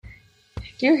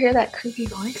Do you hear that creepy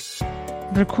voice?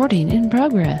 Recording in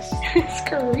progress. It's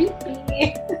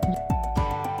creepy.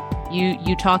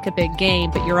 You talk a big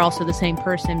game, but you're also the same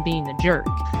person being a jerk.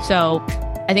 So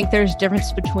I think there's a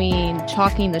difference between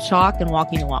talking the talk and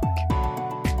walking the walk.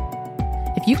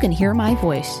 If you can hear my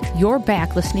voice, you're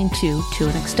back listening to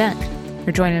an Extent.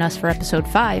 You're joining us for episode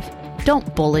 5.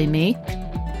 Don't bully me.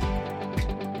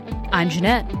 I'm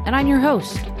Jeanette, and I'm your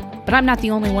host. But I'm not the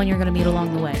only one you're going to meet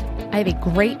along the way. I have a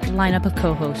great lineup of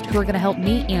co-hosts who are going to help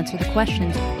me answer the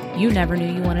questions you never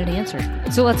knew you wanted answered.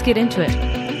 So let's get into it.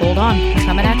 Hold on, I'm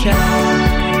coming at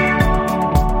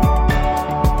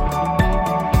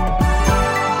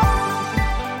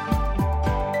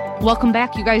you. Welcome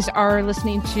back. You guys are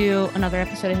listening to another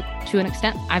episode of To an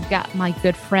Extent. I've got my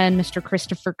good friend, Mr.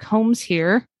 Christopher Combs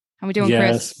here. How are we doing,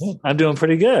 Chris? I'm doing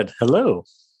pretty good. Hello.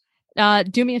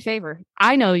 Do me a favor.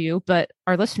 I know you, but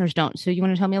our listeners don't. So you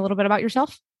want to tell me a little bit about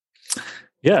yourself?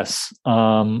 Yes.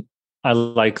 I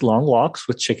like long walks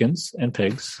with chickens and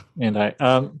pigs. And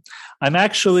I'm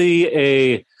actually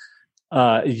a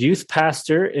youth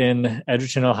pastor in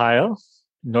Edgerton, Ohio,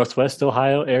 Northwest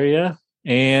Ohio area.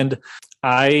 And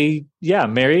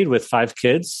married with 5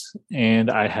 kids. And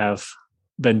I have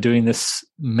been doing this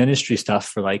ministry stuff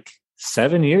for like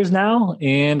 7 years now.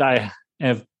 And I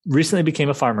have recently became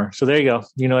a farmer. So there you go.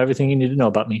 You know everything you need to know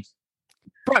about me.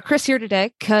 Brought Chris here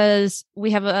today because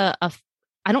we have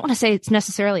I don't want to say it's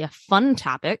necessarily a fun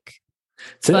topic.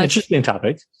 It's an interesting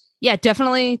topic. Yeah,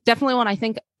 definitely one I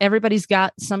think everybody's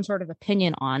got some sort of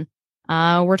opinion on.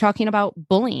 We're talking about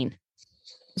bullying.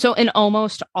 So in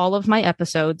almost all of my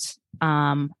episodes,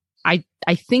 I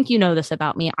think you know this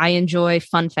about me. I enjoy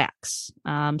fun facts.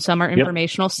 Some are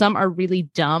informational, some are really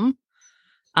dumb.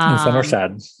 And some are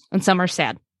sad. And some are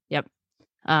sad. Yep.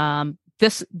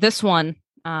 This one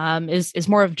is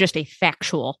more of just a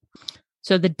factual.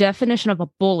 So the definition of a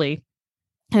bully,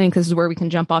 I think this is where we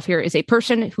can jump off here, is a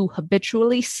person who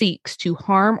habitually seeks to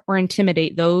harm or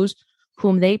intimidate those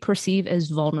whom they perceive as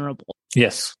vulnerable.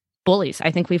 Yes. Bullies.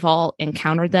 I think we've all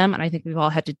encountered them, and I think we've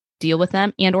all had to deal with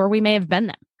them, and or we may have been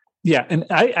them. Yeah. And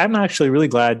I'm actually really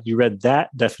glad you read that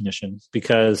definition,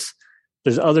 because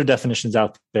there's other definitions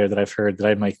out there that I've heard that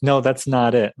I'm like, no, that's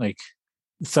not it. Like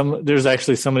there's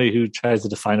actually somebody who tries to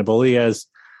define a bully as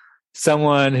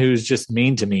someone who's just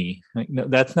mean to me. Like, no,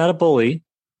 that's not a bully.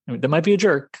 I mean, that might be a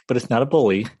jerk, but it's not a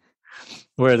bully.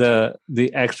 Where the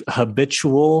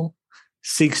habitual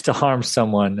seeks to harm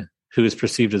someone who is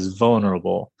perceived as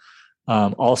vulnerable.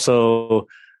 Also,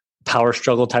 power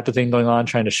struggle type of thing going on,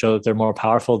 trying to show that they're more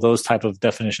powerful. Those type of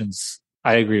definitions,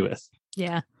 I agree with.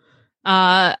 Yeah.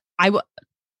 I'll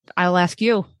ask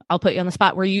you. I'll put you on the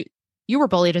spot. Were you were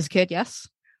bullied as a kid? Yes.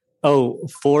 Oh,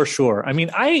 for sure. I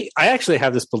mean, I actually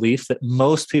have this belief that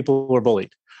most people were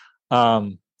bullied.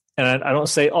 And I don't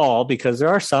say all, because there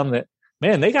are some that,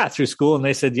 man, they got through school and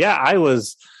they said, yeah, I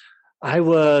was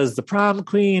the prom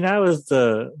queen. I was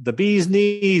the bee's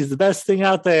knees, the best thing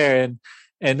out there.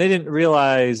 And they didn't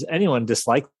realize anyone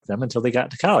disliked them until they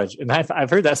got to college. And I've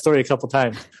heard that story a couple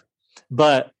times,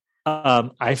 but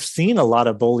I've seen a lot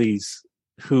of bullies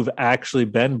who've actually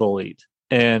been bullied,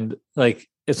 and like,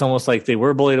 it's almost like they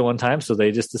were bullied at one time, so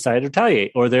they just decided to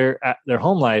retaliate, or their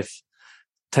home life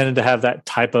tended to have that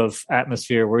type of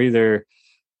atmosphere where either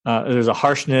there's a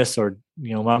harshness, or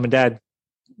mom and dad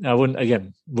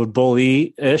would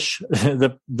bully-ish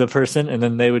the person, and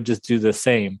then they would just do the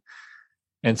same.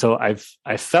 And so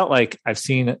I felt like I've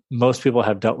seen most people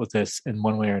have dealt with this in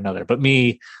one way or another. But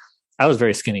me, I was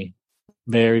very skinny,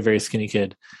 very, very skinny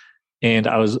kid, and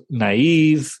I was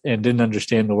naive and didn't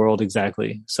understand the world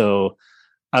exactly. So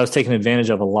I was taken advantage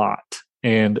of a lot,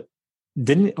 and I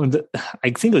think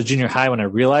it was junior high when I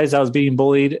realized I was being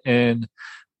bullied and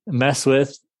messed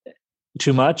with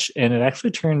too much. And it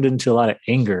actually turned into a lot of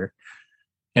anger.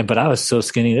 But I was so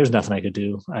skinny, there's nothing I could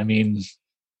do. I mean,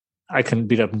 I couldn't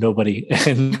beat up nobody.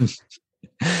 And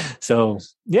so,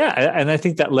 yeah. And I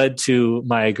think that led to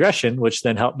my aggression, which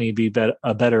then helped me be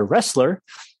a better wrestler.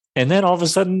 And then all of a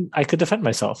sudden I could defend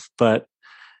myself. But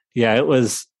yeah,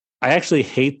 I actually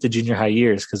hate the junior high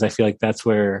years, because I feel like that's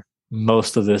where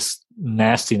most of this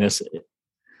nastiness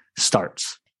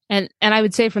starts. And I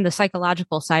would say from the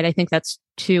psychological side, I think that's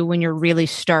too when you're really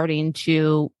starting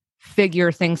to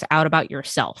figure things out about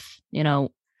yourself.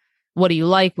 What do you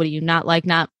like? What do you not like?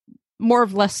 Not more or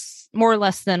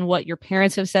less than what your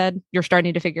parents have said. You're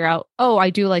starting to figure out, oh,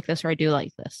 I do like this, or I do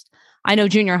like this. I know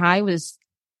junior high was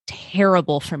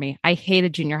terrible for me. I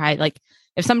hated junior high. Like,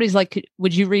 if somebody's like,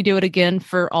 would you redo it again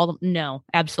for all? No,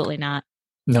 absolutely not.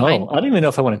 No, I don't even know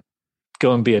if I want to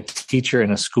go and be a teacher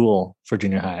in a school for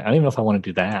junior high. I don't even know if I want to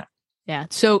do that. Yeah.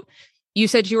 So you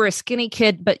said you were a skinny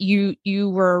kid, but you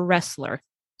were a wrestler.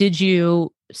 Did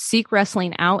you seek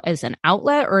wrestling out as an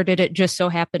outlet, or did it just so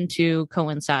happen to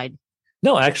coincide?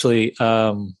 No, actually,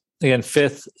 again,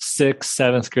 5th, 6th,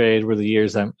 7th grade were the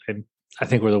years I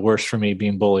think were the worst for me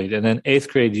being bullied. And then 8th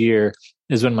grade year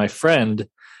is when my friend,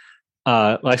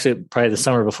 actually probably the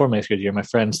summer before my 8th grade year, my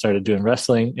friend started doing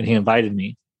wrestling and he invited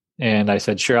me. And I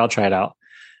said, sure, I'll try it out.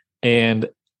 And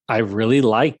I really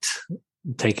liked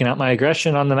taking out my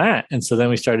aggression on the mat. And so then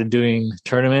we started doing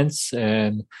tournaments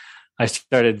and I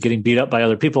started getting beat up by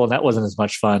other people, and that wasn't as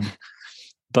much fun.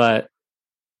 But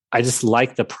I just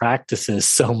liked the practices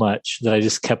so much that I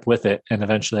just kept with it. And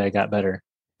eventually I got better.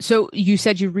 So you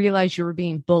said you realized you were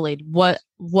being bullied. What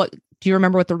do you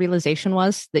remember what the realization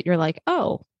was that you're like,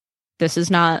 oh, this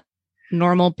is not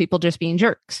normal people just being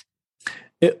jerks?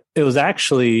 It was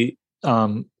actually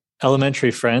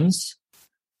elementary friends.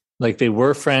 Like they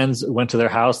were friends, went to their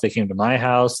house, they came to my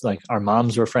house, like our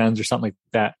moms were friends or something like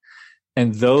that.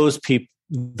 And those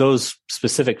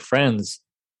specific friends,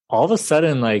 all of a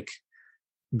sudden, like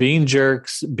being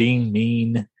jerks, being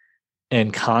mean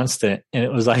and constant. And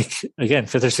it was like, again,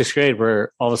 5th or 6th grade,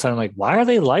 where all of a sudden I'm like, why are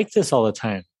they like this all the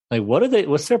time? Like,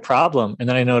 what's their problem? And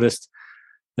then I noticed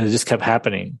that it just kept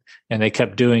happening and they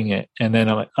kept doing it. And then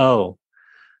I'm like, oh,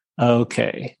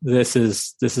 okay, this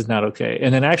is not okay.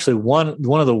 And then actually one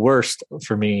of the worst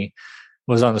for me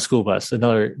was on the school bus.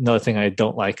 Another thing I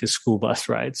don't like is school bus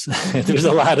rides. There's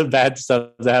a lot of bad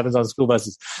stuff that happens on school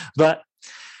buses. But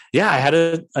yeah, I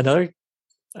had another,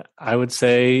 I would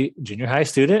say, junior high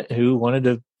student who wanted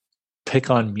to pick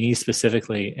on me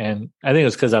specifically. And I think it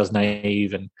was because I was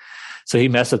naive. And so he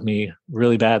messed with me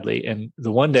really badly. And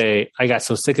the one day I got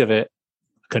so sick of it,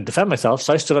 I couldn't defend myself.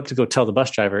 So I stood up to go tell the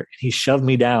bus driver. And he shoved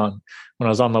me down when I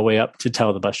was on my way up to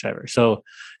tell the bus driver. So,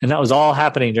 and that was all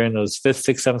happening during those 5th,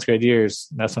 6th, 7th grade years.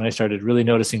 And that's when I started really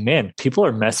noticing, man, people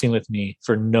are messing with me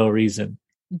for no reason.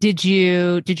 Did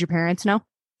your parents know?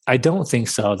 I don't think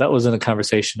so. That wasn't a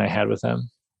conversation I had with them.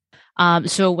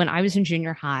 So when I was in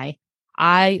junior high,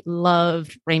 I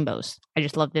loved rainbows. I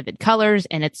just loved vivid colors.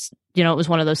 And it's, it was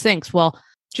one of those things. Well,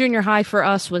 junior high for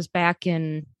us was back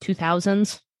in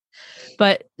 2000s.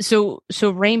 But so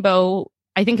rainbow,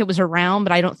 I think it was around,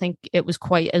 but I don't think it was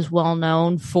quite as well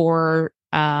known for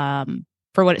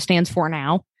what it stands for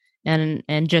now, and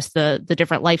just the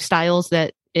different lifestyles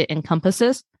that it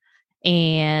encompasses.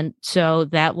 And so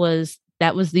that was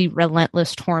the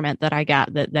relentless torment that I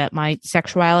got, that my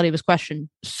sexuality was questioned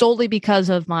solely because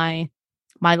of my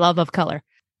love of color.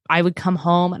 I would come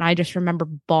home and I just remember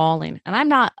bawling, and I'm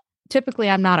not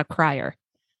a crier.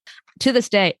 To this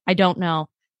day, I don't know.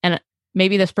 And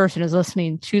maybe this person is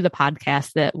listening to the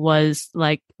podcast that was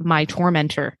like my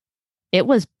tormentor. It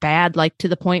was bad, like to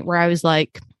the point where I was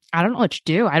like, I don't know what to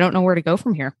do. I don't know where to go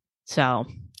from here. So,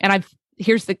 and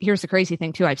here's the crazy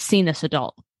thing too. I've seen this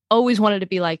adult always wanted to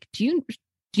be like, do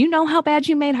you know how bad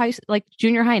you made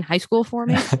junior high and high school for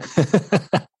me?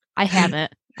 I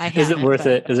haven't. Is it worth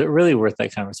it? Is it really worth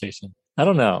that conversation? I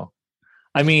don't know.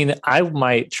 I mean, I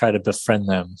might try to befriend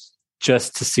them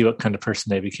just to see what kind of person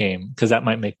they became, because that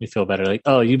might make me feel better. Like,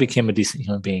 oh, you became a decent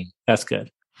human being. That's good.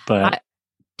 But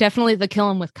definitely the kill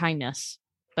them with kindness.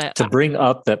 But to bring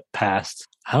up that past,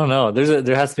 I don't know.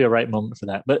 There has to be a right moment for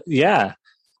that. But yeah,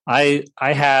 I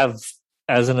have,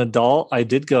 as an adult, I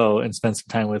did go and spend some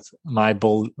time with my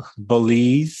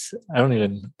bullies.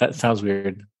 That sounds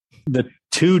weird. The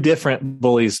 2 different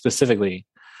bullies specifically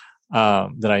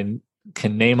that I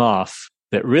can name off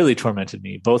that really tormented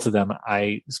me. Both of them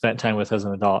I spent time with as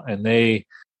an adult, and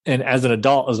as an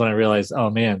adult is when I realized, oh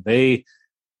man, they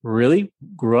really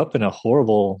grew up in a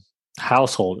horrible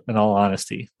household, in all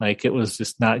honesty. Like, it was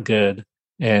just not good.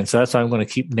 And so that's why I'm going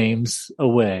to keep names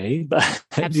away. But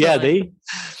yeah,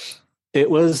 it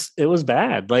was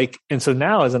bad. Like, and so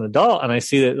now as an adult, and I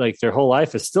see that like their whole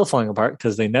life is still falling apart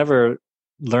because they never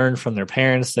learned from their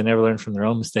parents. They never learned from their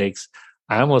own mistakes.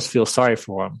 I almost feel sorry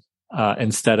for them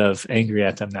instead of angry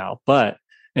at them now. But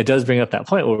it does bring up that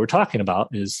point. What we're talking about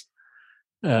is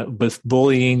with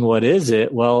bullying, what is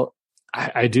it? Well,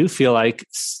 I do feel like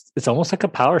it's almost like a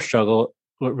power struggle.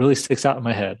 What really sticks out in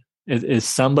my head is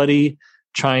somebody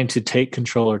trying to take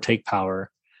control or take power.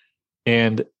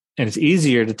 And it's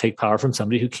easier to take power from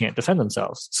somebody who can't defend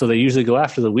themselves. So they usually go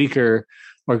after the weaker,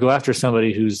 or go after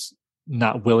somebody who's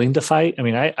not willing to fight. I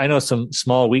mean, I know some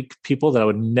small, weak people that I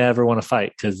would never want to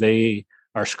fight because they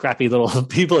are scrappy little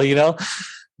people,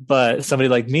 but somebody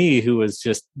like me who was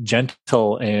just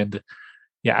gentle, and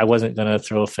yeah, I wasn't going to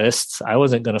throw fists. I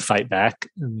wasn't going to fight back.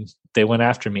 And they went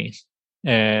after me.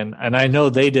 And I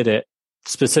know they did it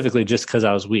specifically just because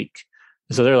I was weak.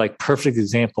 So they're like perfect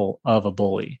example of a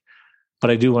bully.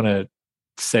 But I do want to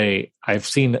say I've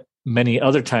seen many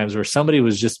other times where somebody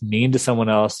was just mean to someone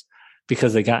else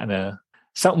because they got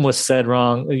something was said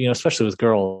wrong, especially with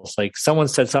girls. Like someone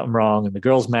said something wrong and the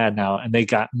girl's mad now, and they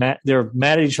got mad. They're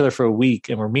mad at each other for a week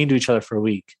and were mean to each other for a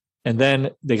week. And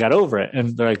then they got over it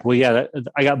and they're like, well, yeah,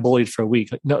 I got bullied for a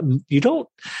week. Like, no,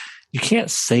 you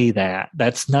can't say that.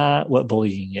 That's not what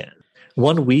bullying is.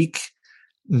 1 week.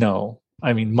 No,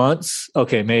 I mean, months.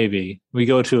 Okay. Maybe we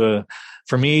go to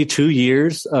for me, 2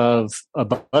 years of a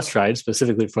bus ride,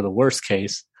 specifically for the worst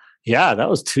case. Yeah. That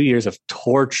was 2 years of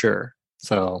torture.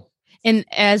 So. And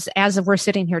as we're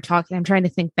sitting here talking, I'm trying to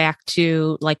think back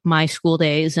to like my school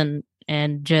days and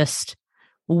just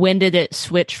when did it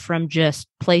switch from just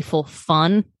playful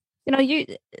fun? You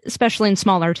especially in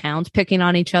smaller towns, picking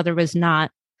on each other was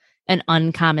not an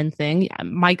uncommon thing.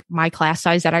 My class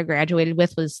size that I graduated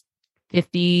with was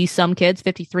 50 some kids,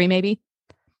 53 maybe.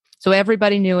 So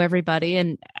everybody knew everybody,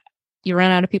 and you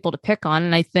ran out of people to pick on.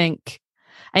 And I think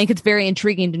it's very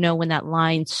intriguing to know when that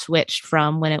line switched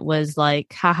from when it was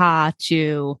like, haha,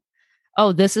 to,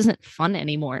 oh, this isn't fun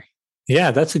anymore.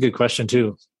 Yeah, that's a good question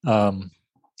too.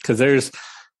 Because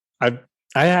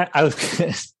I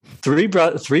was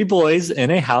three boys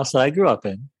in a house that I grew up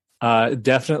in.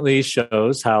 Definitely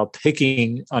shows how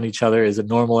picking on each other is a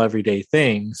normal everyday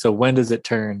thing. So when does it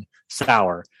turn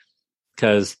sour?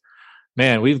 Because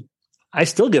man, I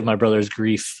still get my brothers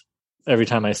grief every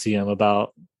time I see them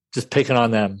about just picking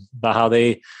on them, about how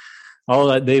they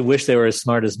wish they were as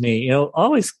smart as me,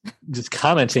 always just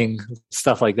commenting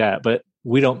stuff like that. But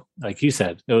we don't, like you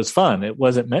said, it was fun. It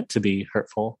wasn't meant to be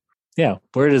hurtful. Yeah.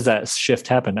 Where does that shift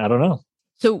happen? I don't know.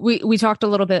 So we talked a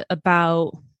little bit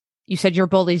about, you said your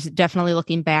bullies, definitely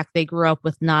looking back, they grew up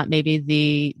with not maybe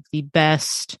the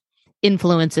best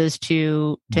influences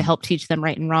to help teach them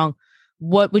right and wrong.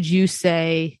 What would you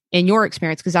say in your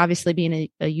experience? Because obviously being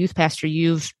a youth pastor,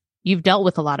 you've dealt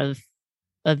with a lot of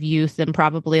youth and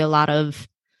probably a lot of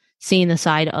seeing the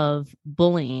side of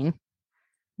bullying.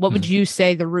 What would you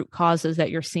say the root causes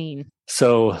that you're seeing?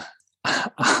 So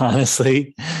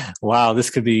honestly, wow,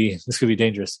 this could be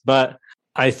dangerous, but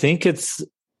I think it's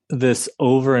this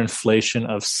overinflation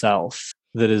of self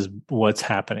that is what's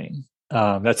happening.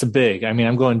 That's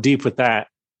I'm going deep with that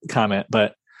comment,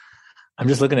 but I'm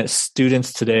just looking at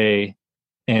students today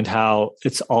and how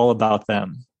it's all about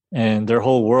them, and their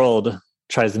whole world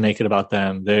tries to make it about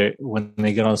them. When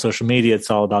they get on social media,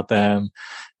 it's all about them.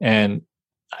 And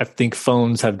I think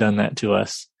phones have done that to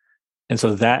us. And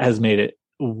so that has made it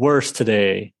worse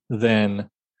today than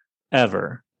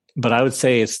ever. But I would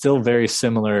say it's still very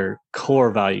similar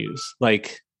core values,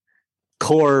 like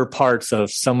core parts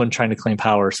of someone trying to claim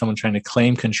power, someone trying to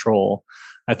claim control.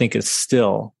 I think it's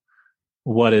still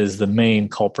what is the main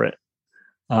culprit.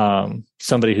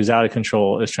 Somebody who's out of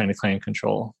control is trying to claim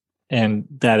control. And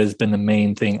that has been the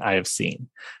main thing I have seen.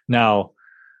 Now,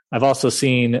 I've also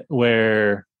seen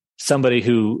where somebody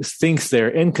who thinks they're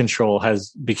in control has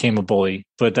became a bully,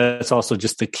 but that's also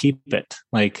just to keep it.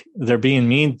 Like they're being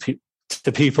mean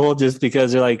to people just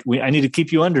because they're like, I need to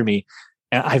keep you under me.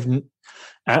 And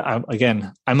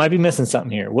I might be missing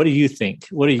something here. What do you think?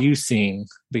 What are you seeing?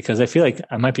 Because I feel like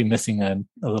I might be missing a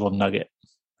little nugget.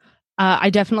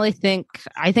 I definitely think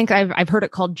I've heard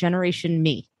it called Generation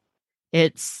Me.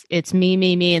 It's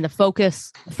me, and the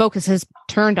focus has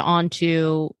turned on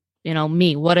to,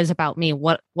 me. What is about me?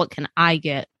 What can I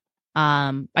get?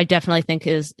 I definitely think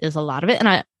is a lot of it.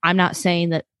 And I'm not saying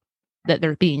that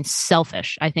they're being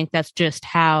selfish. I think that's just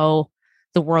how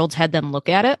the world's had them look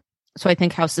at it. So I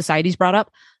think how society's brought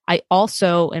up. I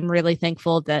also am really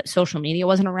thankful that social media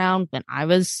wasn't around when I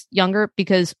was younger,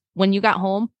 because when you got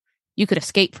home, you could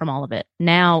escape from all of it.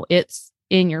 Now it's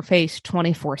in your face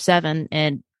 24/7.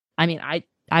 And I mean,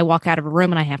 I walk out of a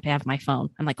room and I have to have my phone.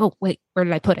 I'm like, oh, wait, where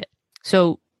did I put it?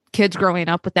 So kids growing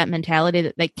up with that mentality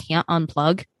that they can't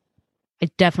unplug, I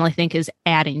definitely think is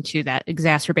adding to that,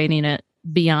 exacerbating it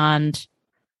beyond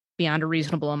a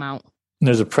reasonable amount.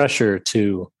 There's a pressure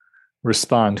to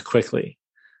respond quickly.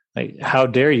 Like, how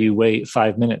dare you wait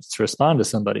 5 minutes to respond to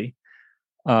somebody?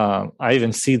 I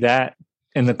even see that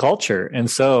in the culture. And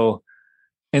so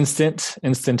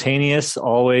instantaneous,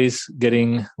 always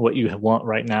getting what you want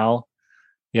right now.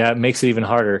 Yeah, it makes it even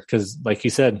harder because, like you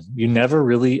said, you never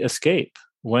really escape.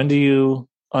 When do you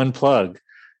unplug?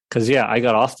 Because, yeah, I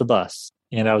got off the bus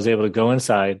and I was able to go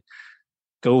inside,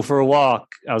 go for a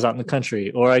walk. I was out in the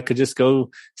country, or I could just go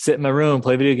sit in my room,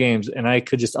 play video games, and I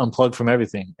could just unplug from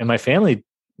everything. And my family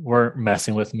weren't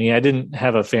messing with me. I didn't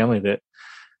have a family that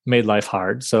made life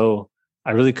hard. So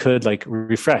I really could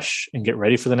refresh and get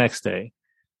ready for the next day.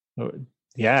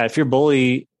 Yeah, if you're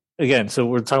bully, again, so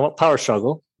we're talking about power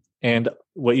struggle. And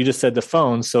what you just said, the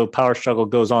phone. So power struggle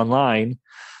goes online.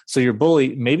 So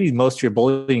maybe most of your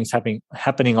bullying is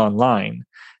happening online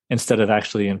instead of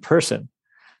actually in person.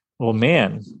 Well,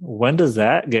 man, when does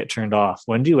that get turned off?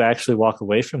 When do you actually walk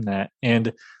away from that?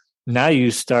 And now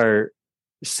you start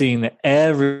seeing that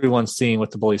everyone's seeing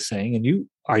what the bully's saying, and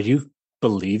are you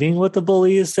believing what the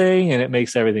bully is saying? And it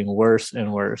makes everything worse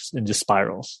and worse and just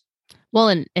spirals. Well,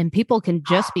 and people can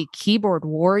just be keyboard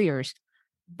warriors.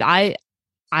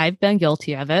 I've been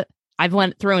guilty of it. I've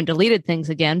went through and deleted things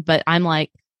again, but I'm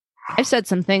like, I've said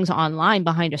some things online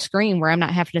behind a screen where I'm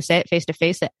not having to say it face to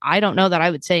face that I don't know that I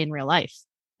would say in real life.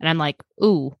 And I'm like,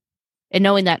 ooh, and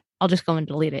knowing that I'll just go and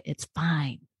delete it. It's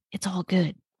fine. It's all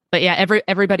good. But yeah,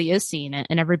 everybody is seeing it,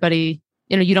 and everybody,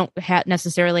 you don't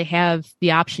necessarily have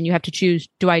the option. You have to choose: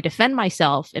 do I defend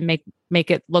myself and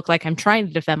make it look like I'm trying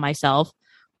to defend myself,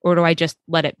 or do I just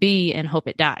let it be and hope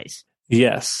it dies?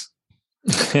 Yes.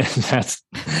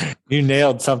 You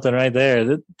nailed something right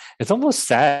there. It's almost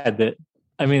sad that,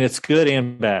 it's good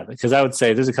and bad, because I would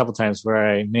say there's a couple times where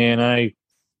I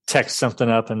text something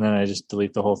up and then I just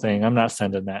delete the whole thing. I'm not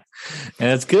sending that.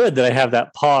 And it's good that I have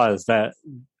that pause, that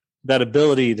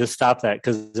ability to stop that.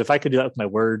 Because if I could do that with my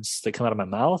words that come out of my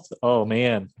mouth, oh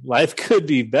man, life could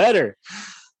be better.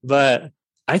 But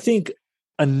I think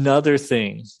another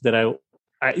thing that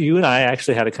you and I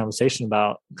actually had a conversation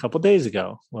about a couple of days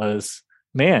ago was,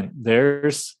 man,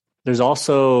 there's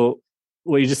also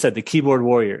what you just said, the keyboard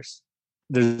warriors.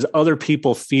 There's other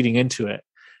people feeding into it.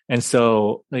 And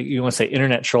so, like, you want to say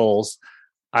internet trolls,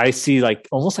 I see like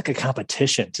almost like a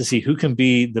competition to see who can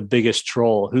be the biggest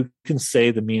troll, who can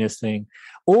say the meanest thing.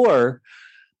 Or,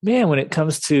 man, when it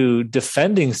comes to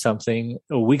defending something,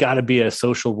 we got to be a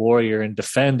social warrior and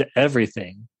defend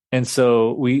everything. And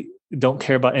so we don't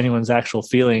care about anyone's actual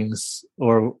feelings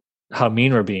or how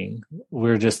mean we're being.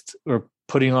 We're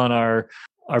putting on our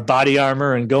body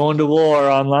armor and going to war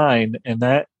online. And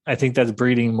that, I think that's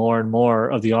breeding more and more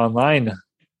of the online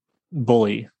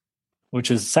bully,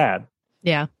 which is sad.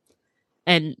 Yeah.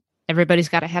 And everybody's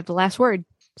got to have the last word.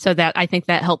 So that, I think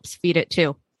that helps feed it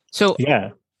too. So yeah,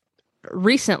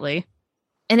 recently,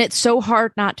 and it's so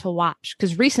hard not to watch,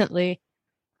 because recently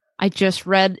I just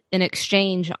read an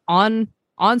exchange on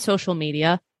social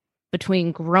media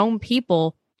between grown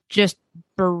people just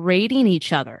berating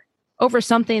each other over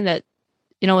something that,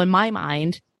 in my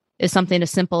mind is something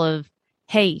as simple of,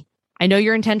 hey, I know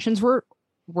your intentions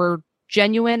were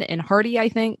genuine and hearty. I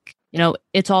think,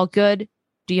 it's all good.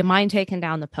 Do you mind taking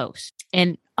down the post?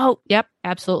 And, oh, yep,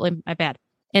 absolutely. My bad.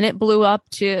 And it blew up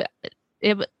to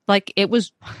it. Like, it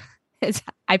was,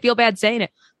 I feel bad saying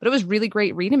it, but it was really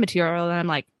great reading material. And I'm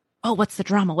like, oh, what's the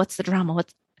drama? And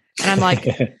I'm like,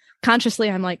 consciously,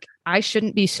 I'm like, I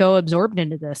shouldn't be so absorbed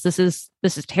into this. This is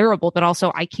terrible, but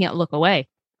also I can't look away.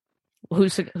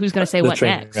 Who's going to say what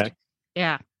next? Wreck.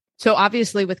 Yeah. So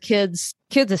obviously with kids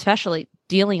especially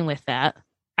dealing with that,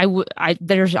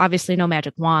 there's obviously no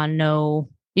magic wand. No,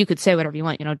 you could say whatever you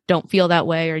want, don't feel that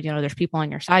way, or, there's people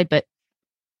on your side, but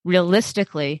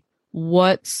realistically,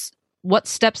 what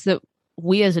steps that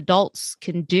we as adults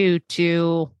can do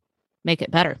to make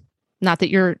it better? Not that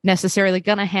you're necessarily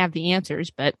going to have the answers,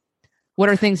 but what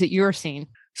are things that you're seeing?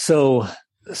 So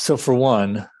for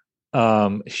one,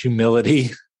 humility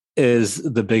is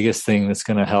the biggest thing that's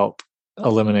going to help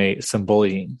eliminate some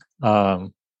bullying.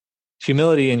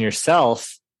 Humility in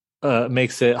yourself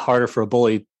makes it harder for a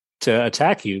bully to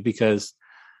attack you, because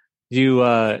you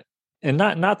and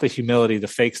not the humility, the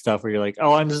fake stuff where you're like,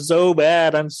 oh, I'm so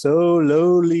bad, I'm so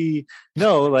lowly.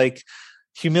 No, like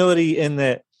humility in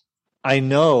that I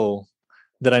know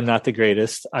that I'm not the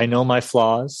greatest. I know my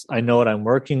flaws. I know what I'm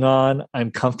working on.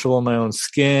 I'm comfortable in my own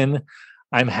skin.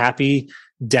 I'm happy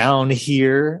down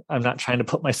here. I'm not trying to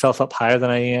put myself up higher than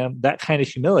I am. That kind of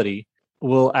humility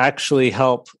will actually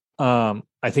help, I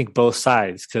think, both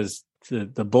sides, because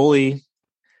the bully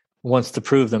wants to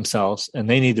prove themselves and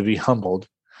they need to be humbled.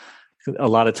 A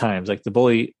lot of times, like, the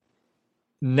bully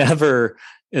never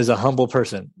is a humble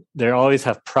person. They always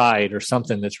have pride or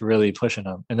something that's really pushing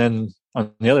them. And then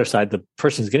on the other side, the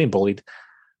person's getting bullied.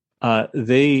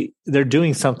 They're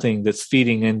doing something that's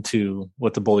feeding into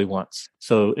what the bully wants.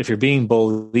 So if you're being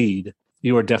bullied,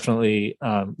 you are definitely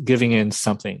giving in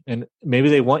something. And maybe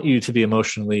they want you to be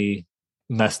emotionally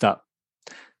messed up.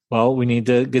 Well, we need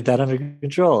to get that under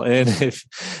control. And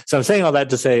so I'm saying all that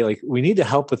to say, like, we need to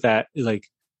help with that. Like,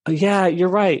 yeah, you're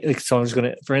right. Like, so I'm just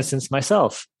going to, for instance,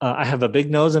 myself, I have a big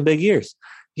nose and big ears.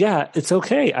 Yeah, it's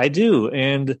okay. I do.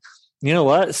 And you know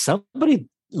what? Somebody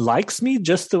likes me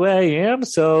just the way I am.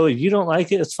 So you don't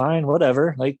like it, it's fine.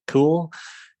 Whatever. Like, cool.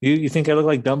 You think I look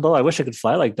like Dumbo? I wish I could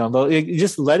fly like Dumbo.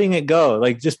 Just letting it go,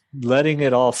 like just letting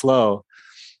it all flow.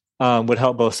 would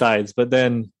help both sides. But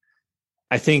then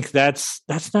I think that's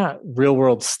not real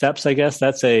world steps. I guess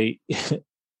that's the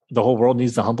whole world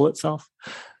needs to humble itself.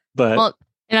 But well,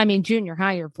 and I mean, junior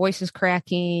high, your voice is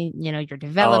cracking. You're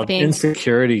developing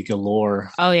insecurity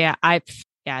galore. Oh yeah,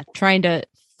 trying to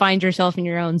find yourself in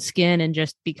your own skin and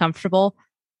just be comfortable.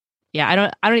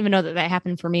 Yeah, I don't even know that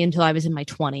happened for me until I was in my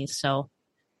 20s.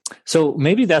 So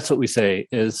maybe that's what we say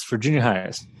is for junior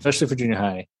highs, especially for junior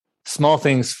high, small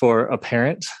things for a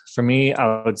parent. For me,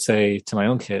 I would say to my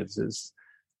own kids is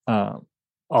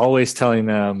always telling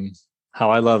them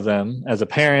how I love them. As a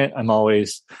parent, I'm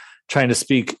always trying to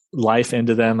speak life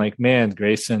into them. Like, man,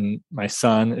 Grayson, my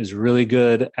son, is really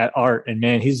good at art. And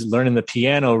man, he's learning the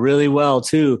piano really well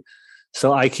too.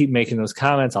 So I keep making those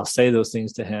comments. I'll say those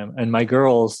things to him. And my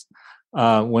girls,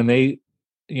 when they,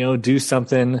 do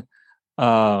something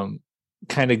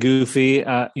kind of goofy,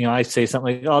 I say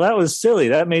something like, oh, that was silly.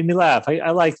 That made me laugh.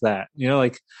 I like that.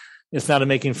 It's not a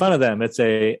making fun of them. It's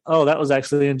oh, that was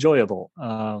actually enjoyable.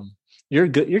 You're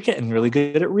good. You're getting really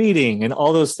good at reading and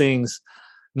all those things.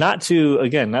 Not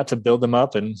to build them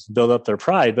up and build up their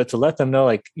pride, but to let them know,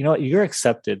 like, you know what, you're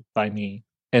accepted by me.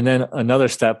 And then another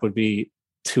step would be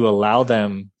to allow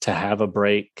them to have a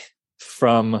break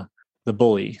from the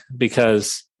bully,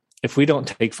 because if we don't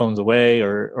take phones away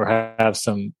or have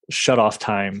some shut off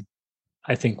time,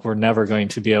 I think we're never going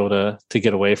to be able to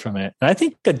get away from it. And I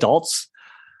think adults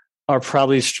are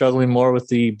probably struggling more with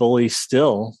the bully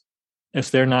still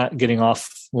if they're not getting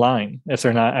offline, if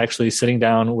they're not actually sitting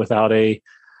down without a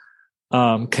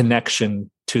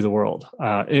connection to the world.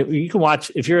 You can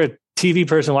watch, if you're a TV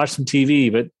person, watch some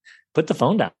TV, but put the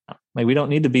phone down. Like, we don't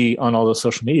need to be on all those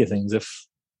social media things.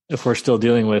 If we're still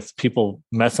dealing with people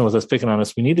messing with us, picking on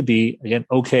us, we need to be, again,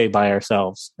 okay by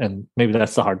ourselves. And maybe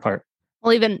that's the hard part.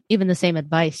 Well, even the same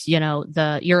advice,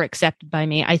 you're accepted by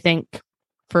me. I think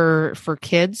for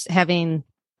kids, having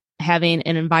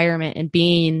an environment and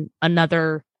being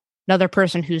another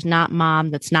person who's not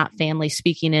mom, that's not family,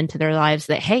 speaking into their lives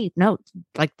that, hey, no,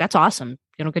 like, that's awesome,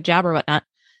 good job or whatnot.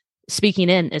 Speaking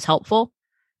in is helpful.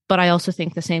 But I also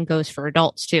think the same goes for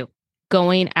adults too.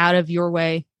 Going out of your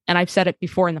way. And I've said it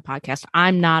before in the podcast,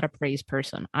 I'm not a praise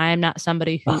person. I am not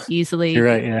somebody who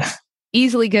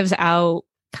easily gives out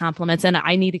compliments, and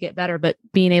I need to get better. But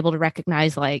being able to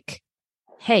recognize, like,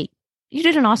 hey, you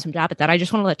did an awesome job at that. I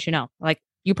just want to let you know. Like,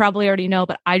 you probably already know,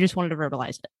 but I just wanted to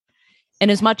verbalize it. And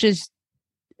as much as,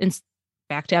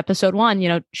 back to episode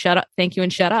 1, shut up, thank you,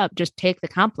 and shut up. Just take the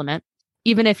compliment,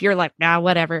 even if you're like, nah,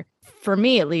 whatever. For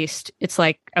me, at least, it's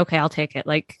like, okay, I'll take it.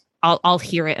 Like, I'll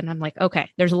hear it, and I'm like,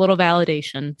 okay, there's a little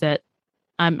validation that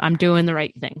I'm doing the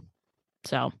right thing.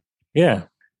 So yeah,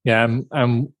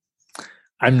 I'm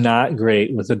not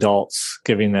great with adults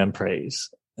giving them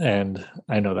praise, and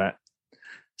I know that.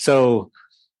 So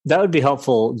that would be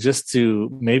helpful, just to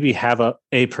maybe have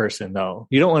a person, though.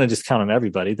 You don't want to just count on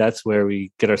everybody. That's where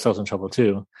we get ourselves in trouble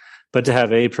too. But to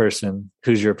have a person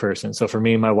who's your person. So for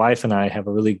me, my wife and I have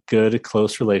a really good,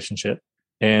 close relationship.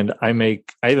 And I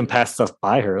even pass stuff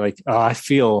by her. Like, oh, I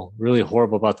feel really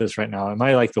horrible about this right now. Am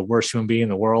I like the worst human being in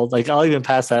the world? Like, I'll even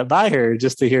pass that by her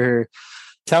just to hear her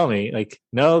tell me, like,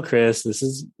 no, Chris,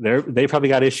 they probably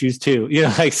got issues too.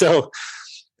 So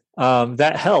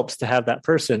that helps to have that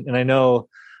person. And I know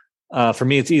for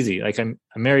me, it's easy. Like, I'm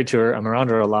married to her. I'm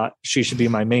around her a lot. She should be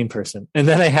my main person. And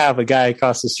then I have a guy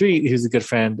across the street who's a good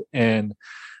friend, and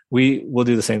we will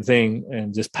do the same thing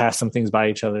and just pass some things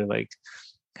by each other. Like,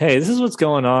 hey, this is what's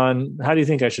going on. How do you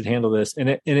think I should handle this?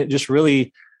 And it just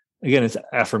really, again, it's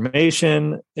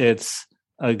affirmation. It's,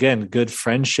 again, good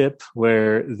friendship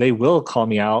where they will call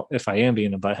me out if I am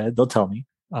being a butthead. They'll tell me.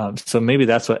 So maybe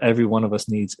that's what every one of us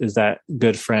needs, is that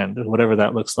good friend, whatever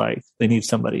that looks like. They need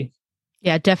somebody.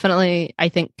 Yeah, definitely. I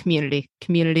think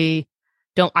community,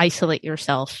 don't isolate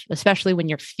yourself, especially when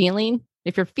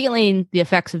if you're feeling the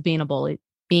effects of being a bully,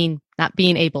 not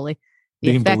being a bully,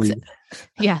 bullied.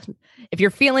 Yeah. If you're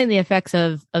feeling the effects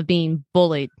of being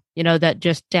bullied, that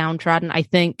just downtrodden, I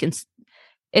think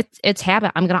it's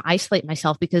habit. I'm going to isolate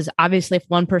myself, because obviously if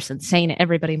one person's saying it,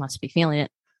 everybody must be feeling it,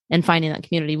 and finding that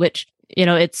community, which,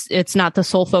 it's not the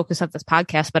sole focus of this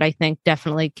podcast, but I think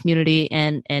definitely community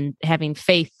and having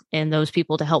faith in those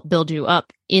people to help build you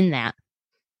up in that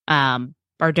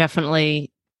are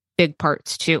definitely big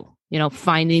parts too.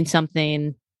 Finding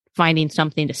something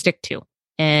to stick to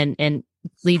and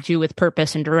lead you with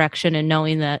purpose and direction, and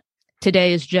knowing that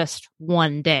today is just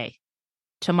one day.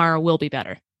 Tomorrow will be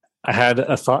better. I had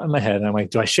a thought in my head, and I'm like,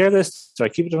 do I share this? Do I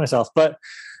keep it to myself? But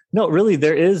no, really,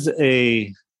 there is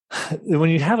when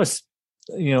you have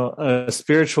a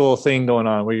spiritual thing going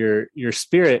on where your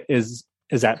spirit is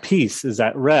at peace, is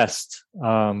at rest.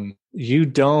 you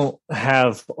don't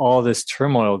have all this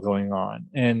turmoil going on.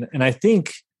 And I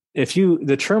think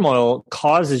the turmoil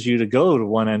causes you to go to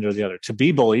one end or the other, to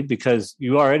be bullied because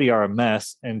you already are a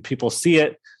mess and people see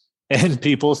it and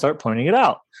people start pointing it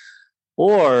out.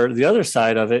 Or the other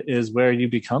side of it is where you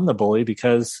become the bully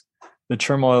because the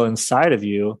turmoil inside of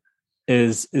you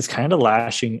is kind of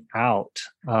lashing out.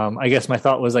 I guess my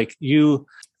thought was like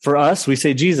for us, we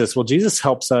say Jesus. Well, Jesus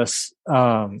helps us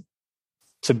to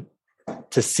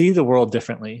see the world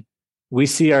differently. We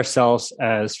see ourselves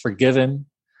as forgiven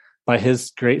by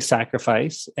his great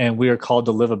sacrifice, and we are called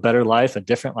to live a better life, a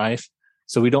different life.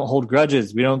 So we don't hold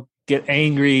grudges. We don't get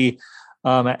angry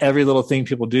at every little thing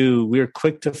people do. We're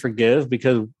quick to forgive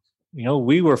because,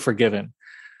 we were forgiven.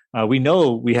 We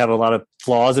know we have a lot of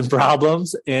flaws and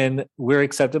problems, and we're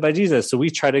accepted by Jesus. So we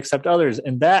try to accept others.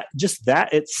 And that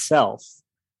itself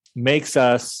makes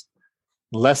us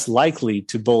less likely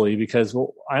to bully because,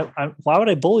 why would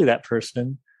I bully that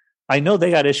person? I know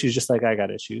they got issues just like I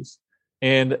got issues.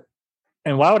 And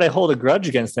why would I hold a grudge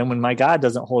against them when my God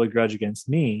doesn't hold a grudge against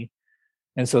me?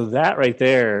 And so that right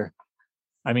there,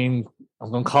 I'm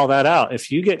going to call that out.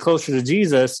 If you get closer to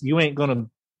Jesus, you ain't going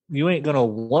to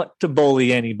want to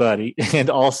bully anybody. And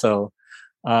also,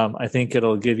 I think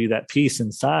it'll give you that peace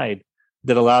inside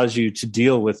that allows you to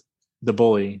deal with the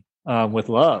bully with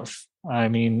love.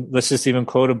 Let's just even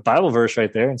quote a Bible verse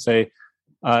right there and say,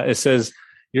 it says,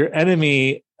 your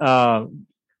enemy,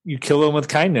 you kill them with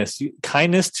kindness.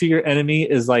 Kindness to your enemy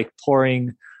is like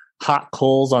pouring hot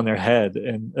coals on their head.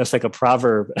 And that's like a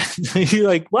proverb. You're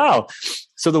like, wow.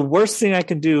 So the worst thing I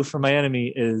can do for my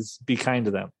enemy is be kind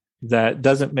to them. That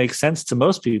doesn't make sense to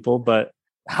most people, but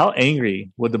how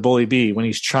angry would the bully be when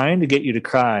he's trying to get you to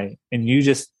cry and you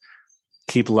just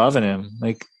keep loving him?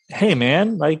 Like, hey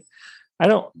man, like, I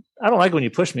don't like when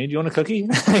you push me. Do you want a cookie?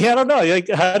 I don't know. Like,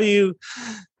 how do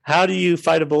you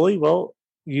fight a bully? Well,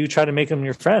 you try to make them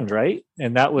your friend, right?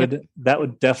 And that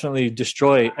would definitely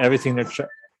destroy everything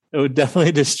it would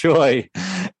definitely destroy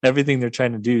everything they're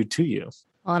trying to do to you.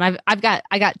 Well, and I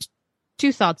got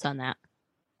two thoughts on that.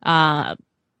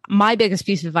 My biggest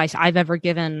piece of advice I've ever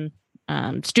given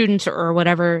students or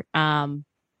whatever,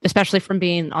 especially from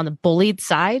being on the bullied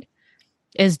side,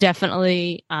 is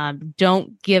definitely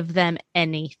don't give them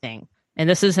anything. And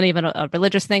this isn't even a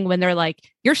religious thing when they're like,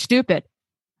 you're stupid.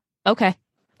 Okay.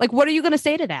 Like, what are you going to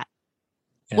say to that?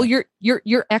 Yeah. Well,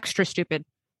 you're extra stupid.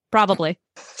 Probably.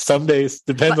 Some days,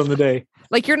 depends on the day.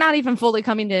 Like, you're not even fully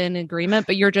coming to an agreement,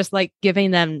 but you're just like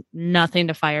giving them nothing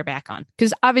to fire back on.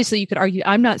 Because obviously you could argue,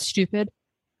 I'm not stupid.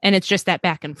 And it's just that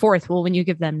back and forth. Well, when you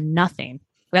give them nothing,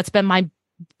 that's been my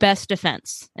best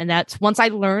defense. And that's once I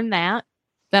learned that,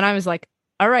 then I was like,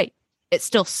 all right, it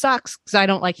still sucks because I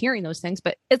don't like hearing those things,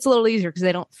 but it's a little easier because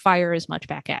they don't fire as much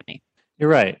back at me. You're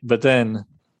right. But then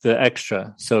the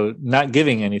extra, so not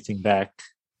giving anything back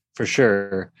for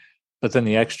sure, but then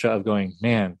the extra of going,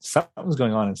 man, something's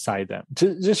going on inside them.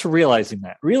 Just realizing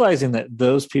that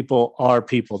those people are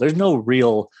people. There's no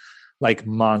real like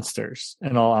monsters,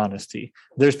 in all honesty.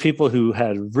 There's people who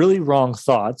had really wrong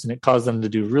thoughts and it caused them to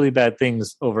do really bad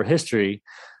things over history.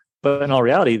 But in all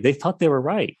reality, they thought they were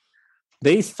right.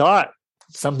 They thought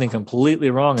something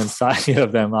completely wrong inside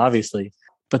of them, obviously.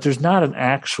 But there's not an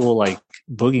actual like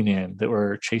boogeyman that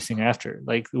we're chasing after.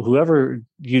 Like whoever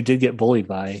you did get bullied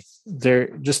by,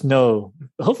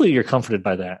 hopefully you're comforted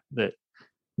by that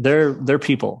they're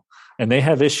people and they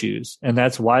have issues and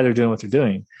that's why they're doing what they're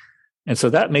doing. And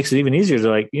so that makes it even easier to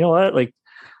like, you know what, like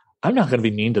I'm not going to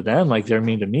be mean to them like they're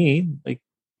mean to me. Like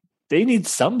they need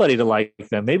somebody to like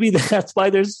them. Maybe that's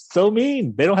why they're so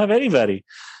mean. They don't have anybody.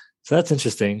 So that's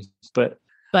interesting. But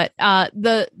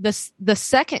the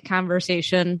second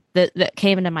conversation that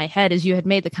came into my head is you had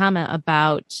made the comment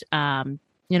about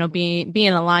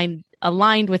being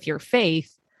aligned with your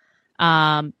faith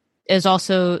is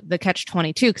also the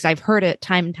catch-22, because I've heard it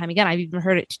time and time again. I've even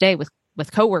heard it today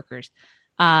with coworkers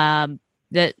that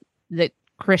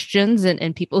Christians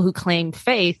and people who claim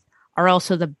faith are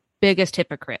also the biggest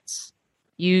hypocrites.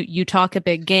 You talk a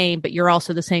big game, but you're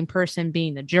also the same person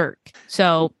being the jerk.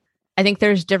 So I think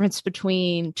there's a difference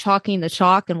between chalking the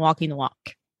chalk and walking the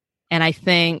walk. And I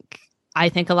think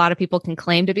a lot of people can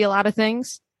claim to be a lot of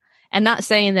things, and not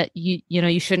saying that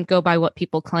you shouldn't go by what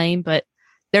people claim, but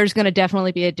there's going to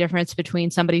definitely be a difference between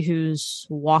somebody who's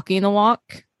walking the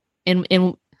walk and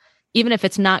even if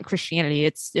it's not Christianity,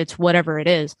 it's whatever it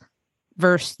is,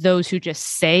 versus those who just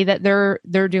say that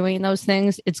they're doing those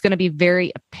things. It's going to be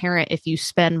very apparent if you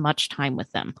spend much time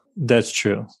with them. That's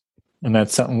true. And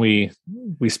that's something we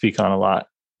speak on a lot,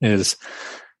 is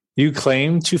you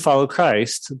claim to follow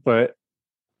Christ, but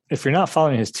if you're not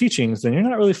following his teachings, then you're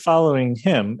not really following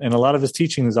him. And a lot of his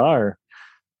teachings are,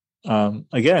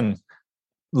 again,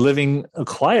 living a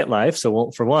quiet life.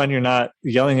 So for one, you're not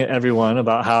yelling at everyone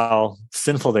about how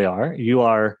sinful they are. You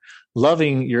are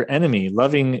loving your enemy,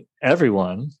 loving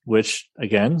everyone, which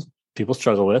again, people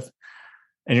struggle with.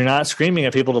 And you're not screaming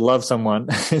at people to love someone.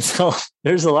 And so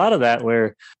there's a lot of that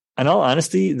where, in all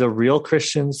honesty, the real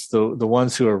Christians, the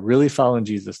ones who are really following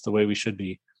Jesus the way we should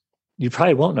be, you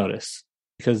probably won't notice,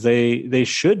 because they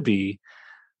should be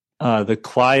the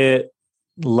quiet,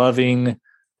 loving,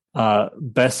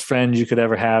 best friend you could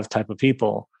ever have type of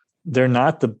people. They're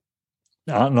not in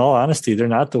all honesty, they're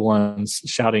not the ones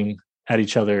shouting at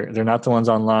each other. They're not the ones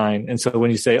online. And so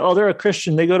when you say, oh, they're a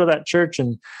Christian, they go to that church,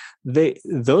 and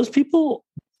those people,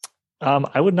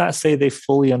 I would not say they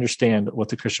fully understand what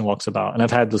the Christian walk's about. And I've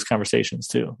had those conversations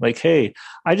too. Like, hey,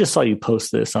 I just saw you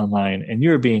post this online and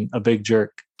you're being a big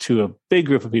jerk to a big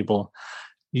group of people.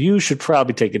 You should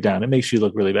probably take it down. It makes you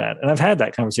look really bad. And I've had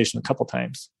that conversation a couple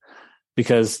times,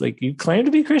 because like, you claim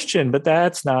to be Christian, but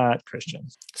that's not Christian.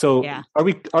 So yeah. Are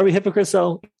we hypocrites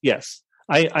though? Yes.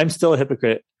 I'm still a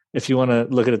hypocrite if you want to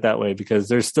look at it that way, because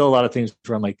there's still a lot of things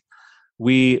where I'm like,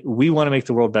 we want to make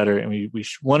the world better, and we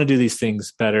want to do these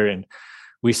things better. And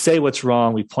we say what's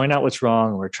wrong. We point out what's wrong.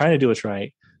 And we're trying to do what's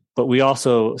right. But we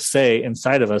also say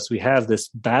inside of us, we have this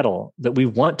battle that we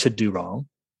want to do wrong.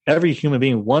 Every human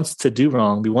being wants to do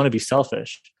wrong. We want to be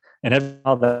selfish, and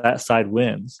how that side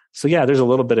wins. So yeah, there's a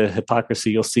little bit of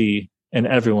hypocrisy you'll see in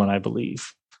everyone, I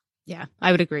believe. Yeah, I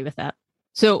would agree with that.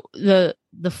 So the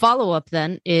follow-up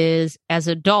then is, as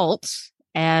adults,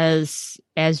 as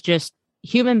just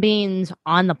human beings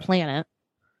on the planet,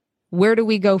 where do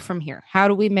we go from here? How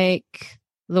do we make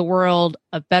the world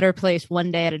a better place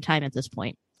one day at a time at this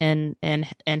point, and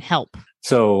help?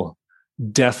 So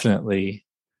definitely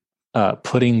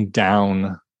putting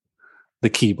down the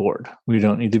keyboard. We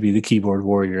don't need to be the keyboard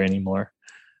warrior anymore,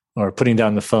 or putting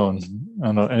down the phone.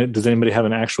 I don't know. Does anybody have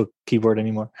an actual keyboard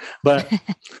anymore? But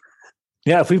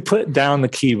yeah, if we put down the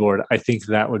keyboard, I think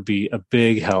that would be a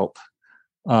big help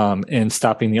in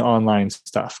stopping the online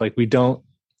stuff. Like, we don't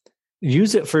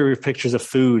use it for your pictures of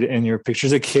food and your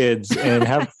pictures of kids and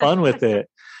have fun with it.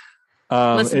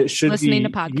 It should listening be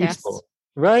to podcasts. Useful,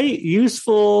 right?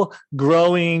 Useful,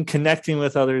 growing, connecting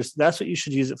with others. That's what you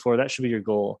should use it for. That should be your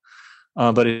goal.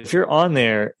 But if you're on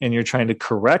there and you're trying to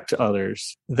correct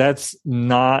others, that's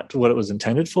not what it was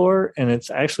intended for. And it's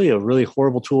actually a really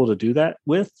horrible tool to do that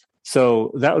with.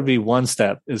 So that would be one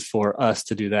step, is for us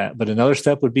to do that. But another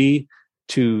step would be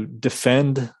to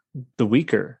defend the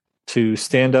weaker, to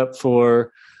stand up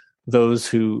for those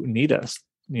who need us,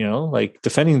 like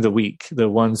defending the weak, the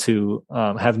ones who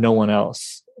have no one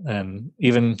else. And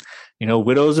even,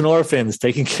 widows and orphans,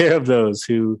 taking care of those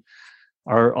who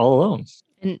are all alone.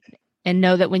 And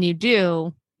know that when you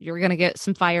do, you're going to get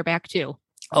some fire back too.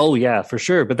 Oh yeah, for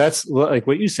sure. But that's like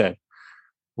what you said.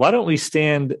 Why don't we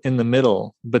stand in the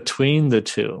middle between the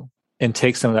two and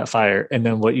take some of that fire? And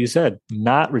then what you said,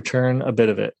 not return a bit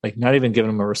of it, like not even giving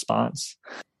them a response.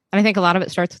 And I think a lot of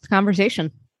it starts with the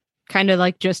conversation, kind of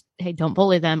like just, hey, don't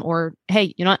bully them. Or,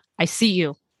 hey, you know what? I see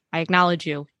you. I acknowledge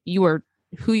you. You are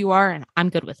who you are, and I'm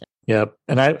good with it. Yep.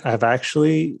 And I've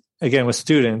actually, again, with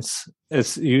students,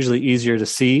 it's usually easier to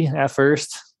see at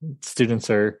first. Students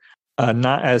are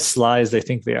not as sly as they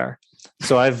think they are.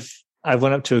 So I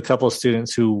went up to a couple of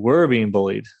students who were being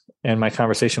bullied, and my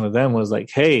conversation with them was like,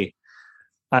 hey,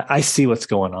 I see what's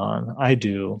going on. I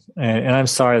do. And I'm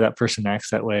sorry that person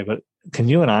acts that way, but can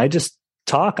you and I just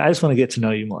talk? I just want to get to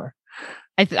know you more.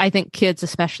 I think kids,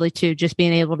 especially too, just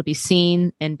being able to be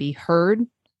seen and be heard,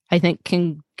 I think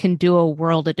can do a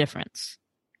world of difference.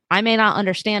 I may not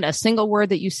understand a single word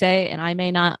that you say, and I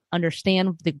may not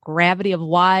understand the gravity of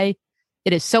why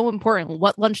it is so important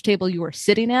what lunch table you are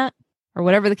sitting at, or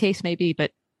whatever the case may be,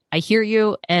 but I hear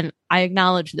you, and I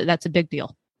acknowledge that that's a big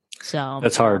deal. So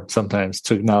that's hard sometimes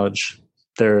to acknowledge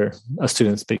they're a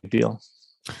student's big deal.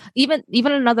 Even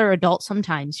another adult,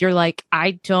 sometimes you're like,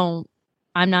 I'm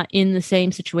not in the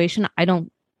same situation. I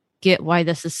don't get why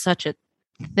this is such a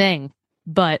thing,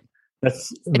 but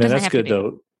that's good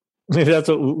though. Maybe that's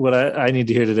what I need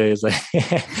to hear today is like,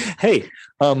 hey,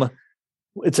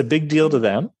 it's a big deal to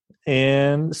them.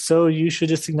 And so you should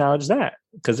just acknowledge that,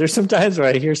 because there's some times where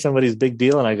I hear somebody's big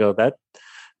deal and I go,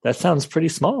 that sounds pretty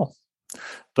small.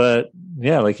 But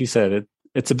yeah, like you said,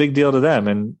 it's a big deal to them.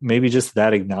 And maybe just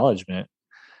that acknowledgement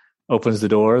opens the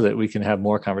door that we can have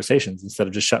more conversations instead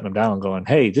of just shutting them down and going,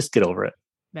 hey, just get over it.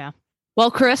 Yeah.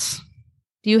 Well, Chris,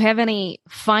 do you have any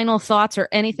final thoughts or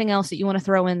anything else that you want to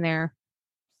throw in there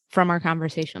from our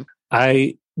conversation?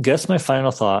 I guess my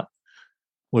final thought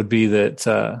would be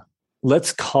that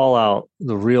let's call out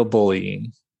the real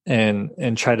bullying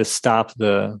and try to stop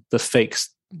the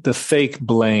fake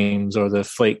blames or the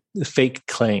fake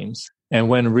claims. And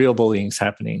when real bullying is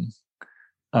happening,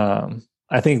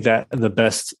 I think that the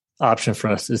best option for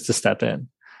us is to step in.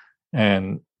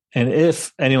 And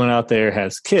if anyone out there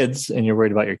has kids and you're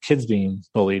worried about your kids being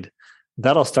bullied,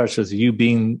 that all starts with you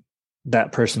being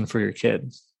that person for your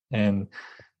kid and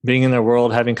being in their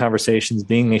world, having conversations,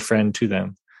 being a friend to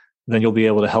them. Then you'll be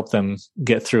able to help them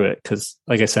get through it. Because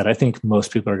like I said, I think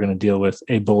most people are going to deal with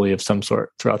a bully of some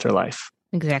sort throughout their life.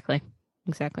 Exactly.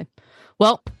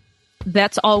 Well,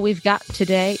 that's all we've got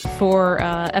today for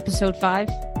episode 5.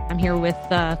 I'm here with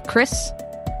Chris.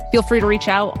 Feel free to reach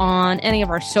out on any of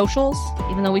our socials,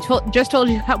 even though we just told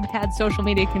you how bad social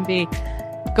media can be.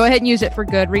 Go ahead and use it for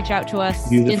good. Reach out to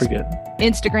us. Use it for good.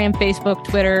 Instagram, Facebook,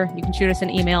 Twitter. You can shoot us an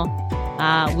email.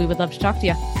 We would love to talk to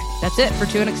you. That's it for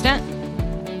To an Extent.